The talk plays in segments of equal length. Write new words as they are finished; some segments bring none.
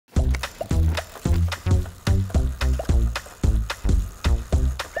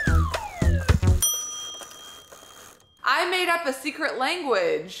up a secret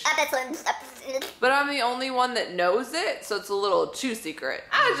language. But I'm the only one that knows it, so it's a little too secret.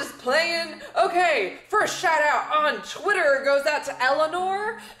 I was just playing. Okay, first shout out on Twitter goes out to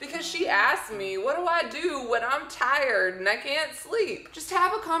Eleanor because she asked me, what do I do when I'm tired and I can't sleep? Just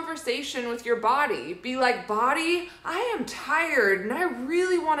have a conversation with your body. Be like, body, I am tired and I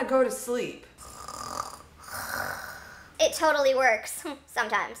really want to go to sleep. It totally works,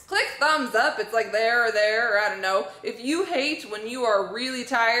 sometimes. Click thumbs up, it's like there or there, or I don't know. If you hate when you are really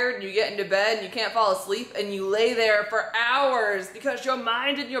tired and you get into bed and you can't fall asleep and you lay there for hours because your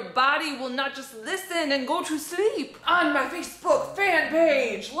mind and your body will not just listen and go to sleep. On my Facebook fan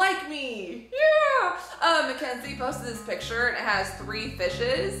page, like me, yeah! Mackenzie posted this picture and it has 3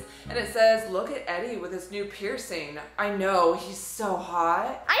 fishes and it says, look at Eddie with his new piercing. I know, he's so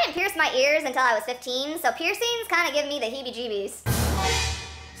hot. I didn't pierce my ears until I was 15, so piercings kind of give me the heebie-jeebies.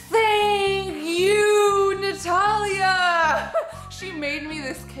 Thank you, Natalia! She made me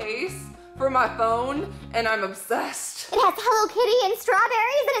this case for my phone and I'm obsessed. It has Hello Kitty and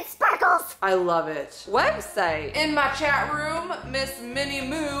strawberries and it sparkles. I love it. Website. In my chat room, Miss Minnie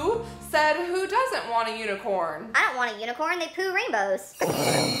Moo said, who doesn't want a unicorn? I don't want a unicorn, they poo rainbows.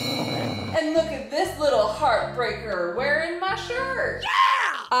 And look at this little heartbreaker wearing my shirt. Yeah!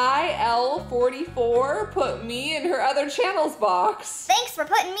 IL44 put me in her other channels box. Thanks for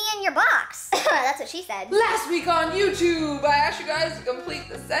putting me in your box. That's what she said. Last week on YouTube, I asked you guys to complete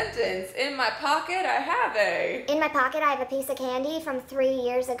the sentence. In my pocket, I have a... In my pocket, I have a piece of candy from 3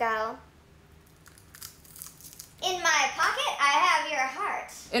 years ago. In my pocket, I have your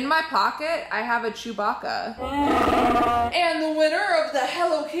heart. In my pocket, I have a Chewbacca. And the winner of the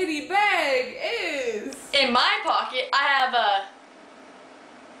Hello Kitty bag is... In my pocket, I have a...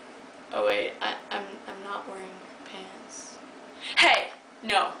 Oh wait, I'm not wearing pants. Hey,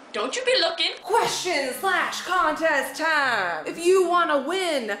 no, don't you be looking. Question/contest time. If you want to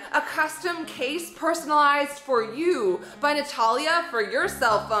win a custom case personalized for you by Natalia for your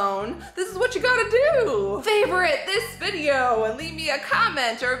cell phone, this is what you gotta do. Favorite this video and leave me a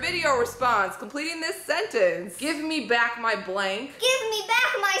comment or a video response completing this sentence. Give me back my blank. Give me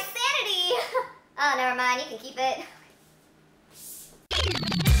back my sanity. Oh, never mind, you can keep it.